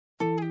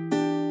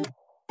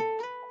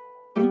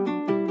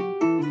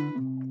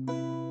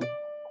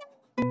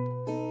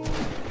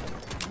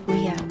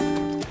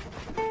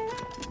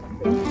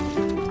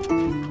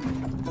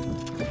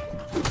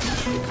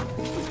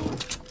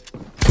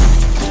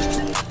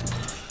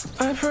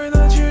I pray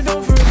that you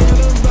don't forget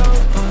about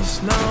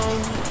us now.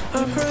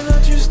 I pray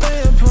that you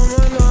stay up on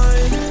my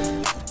mind.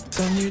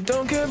 Then you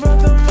don't care about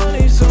the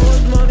money, so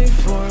what's money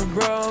for,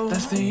 bro?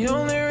 That's the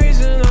only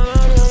reason I'm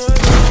on my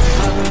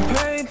grind. I've been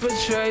paper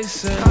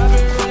chasing, I've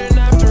been running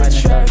after a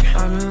check,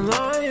 I've been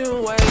lying,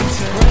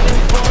 waiting,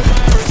 waiting for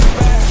my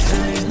respect.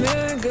 And these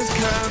niggas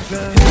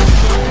capping.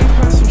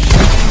 Pass some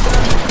shit.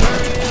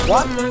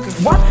 What?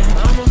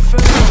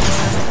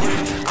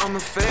 I'm a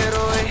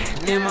fadeaway.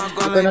 Need my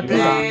goal Bukan like aku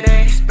lah.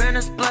 payday.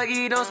 Spanish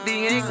pluggy, don't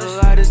speak English, so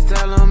I just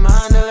tell him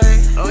I'm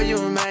delayed. Oh, you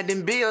mad,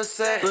 then be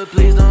upset, but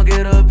please don't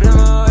get up in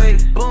my way.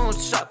 Boom,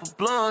 chopper,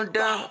 blow him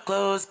down.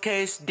 Close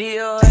case,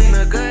 deal.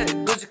 Smell good,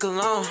 Gucci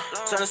cologne.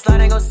 Tryna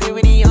slide, ain't gon' see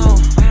what he on.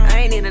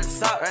 I ain't even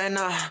top right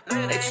now.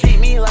 They treat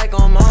me like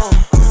I'm on.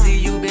 See,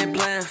 you been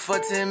playing for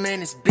 10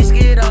 minutes. Bitch,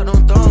 get out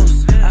them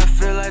thrones. I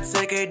feel like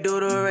take a do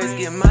the race.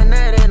 Get my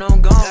net and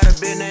I'm gone. Got a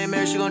bitch named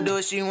Mary, she gon' do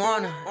what she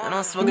wanna. And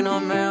I'm smoking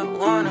on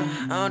marijuana.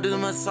 I don't do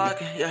much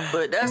talking, yeah.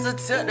 But that's the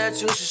tip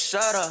that you should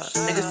shut up.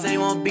 Niggas say you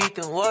won't beat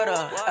them, what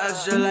up? I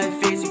just like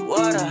Fiji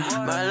water.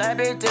 My life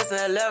bitch just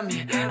left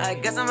me. I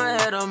guess I'm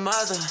ahead of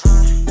mother.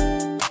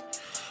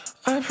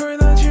 I pray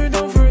that you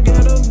don't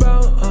forget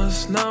about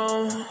us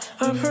now.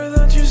 I pray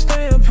that you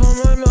stay up on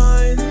my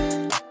mind.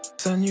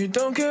 Then you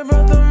don't care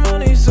about the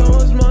money, so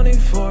what's money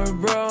for,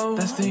 bro?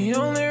 That's the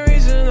only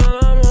reason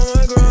that I'm on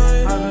my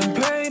grind. I've been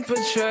paper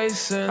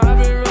chasing, I've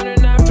been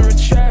running after a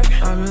check,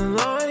 I've been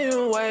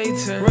lying,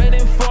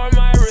 waiting for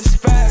my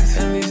respect.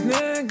 And these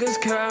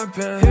niggas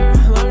capping. Here,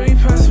 let me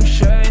pass some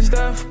shade.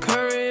 Steph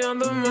Curry on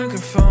the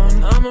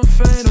microphone, I'ma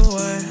fade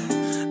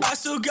away. I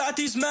still got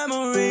these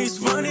memories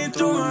running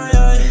through my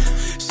head.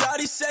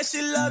 Shawty said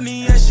she love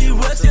me and she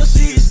will till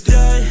she's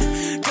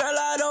dead. Girl,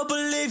 I don't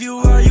believe you,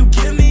 all you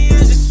give me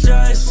is a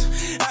stress.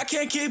 I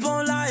can't keep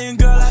on lying,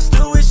 girl, I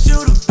still wish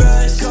you the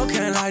best.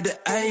 Cocaine like the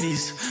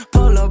 80s,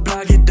 pull up,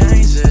 block it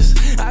dangerous.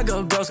 I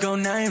go ghost, go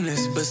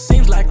nameless, but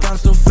seems like I'm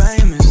still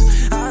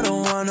famous. I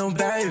don't want no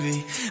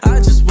baby, I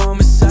just want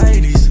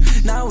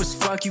Mercedes. Now it's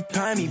fuck you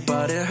pay me,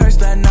 but it hurts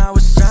that now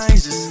it's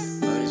strangers.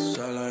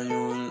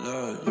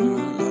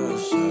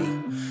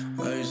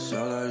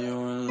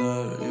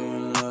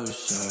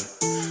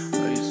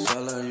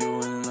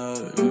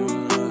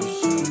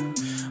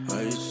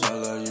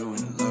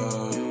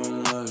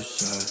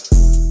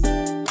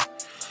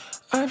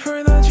 I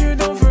pray that you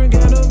don't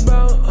forget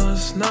about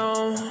us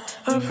now.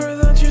 I pray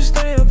that you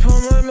stay up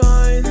on my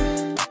mind.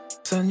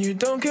 Then you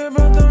don't care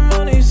about the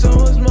money, so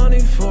what's money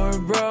for,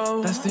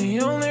 bro? That's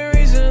the only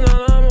reason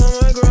that I'm on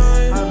my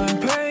grind. I've been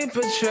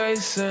paper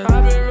chasing,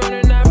 I've been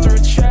running after a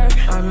check,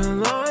 I've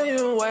been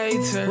lying,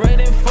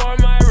 waiting for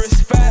my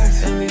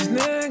respect. And these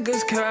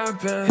niggas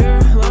capping. Here,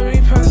 let me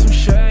pass some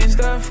shade.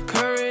 Steph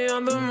Curry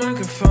on the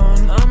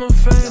microphone, I'ma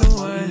fade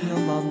away.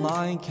 On my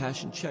mind,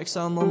 cashing checks,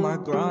 I'm on my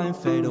grind.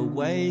 Fade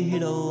away,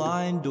 hit a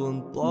line,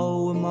 doing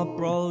blow with my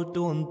bro,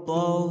 doing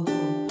blow.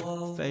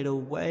 Fade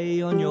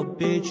away on your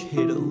bitch,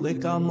 hit a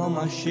lick, I'm on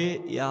my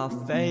shit. Yeah, I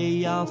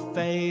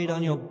fade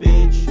on your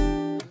bitch.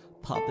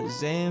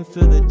 Papa's in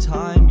for the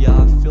time, yeah,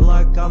 I feel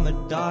like I'ma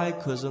die,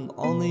 cause I'm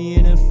only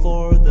in it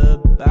for the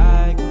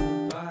bag.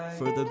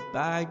 For the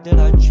bag that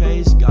I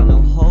chase, got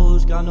no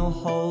hoes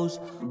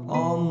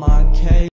on my case.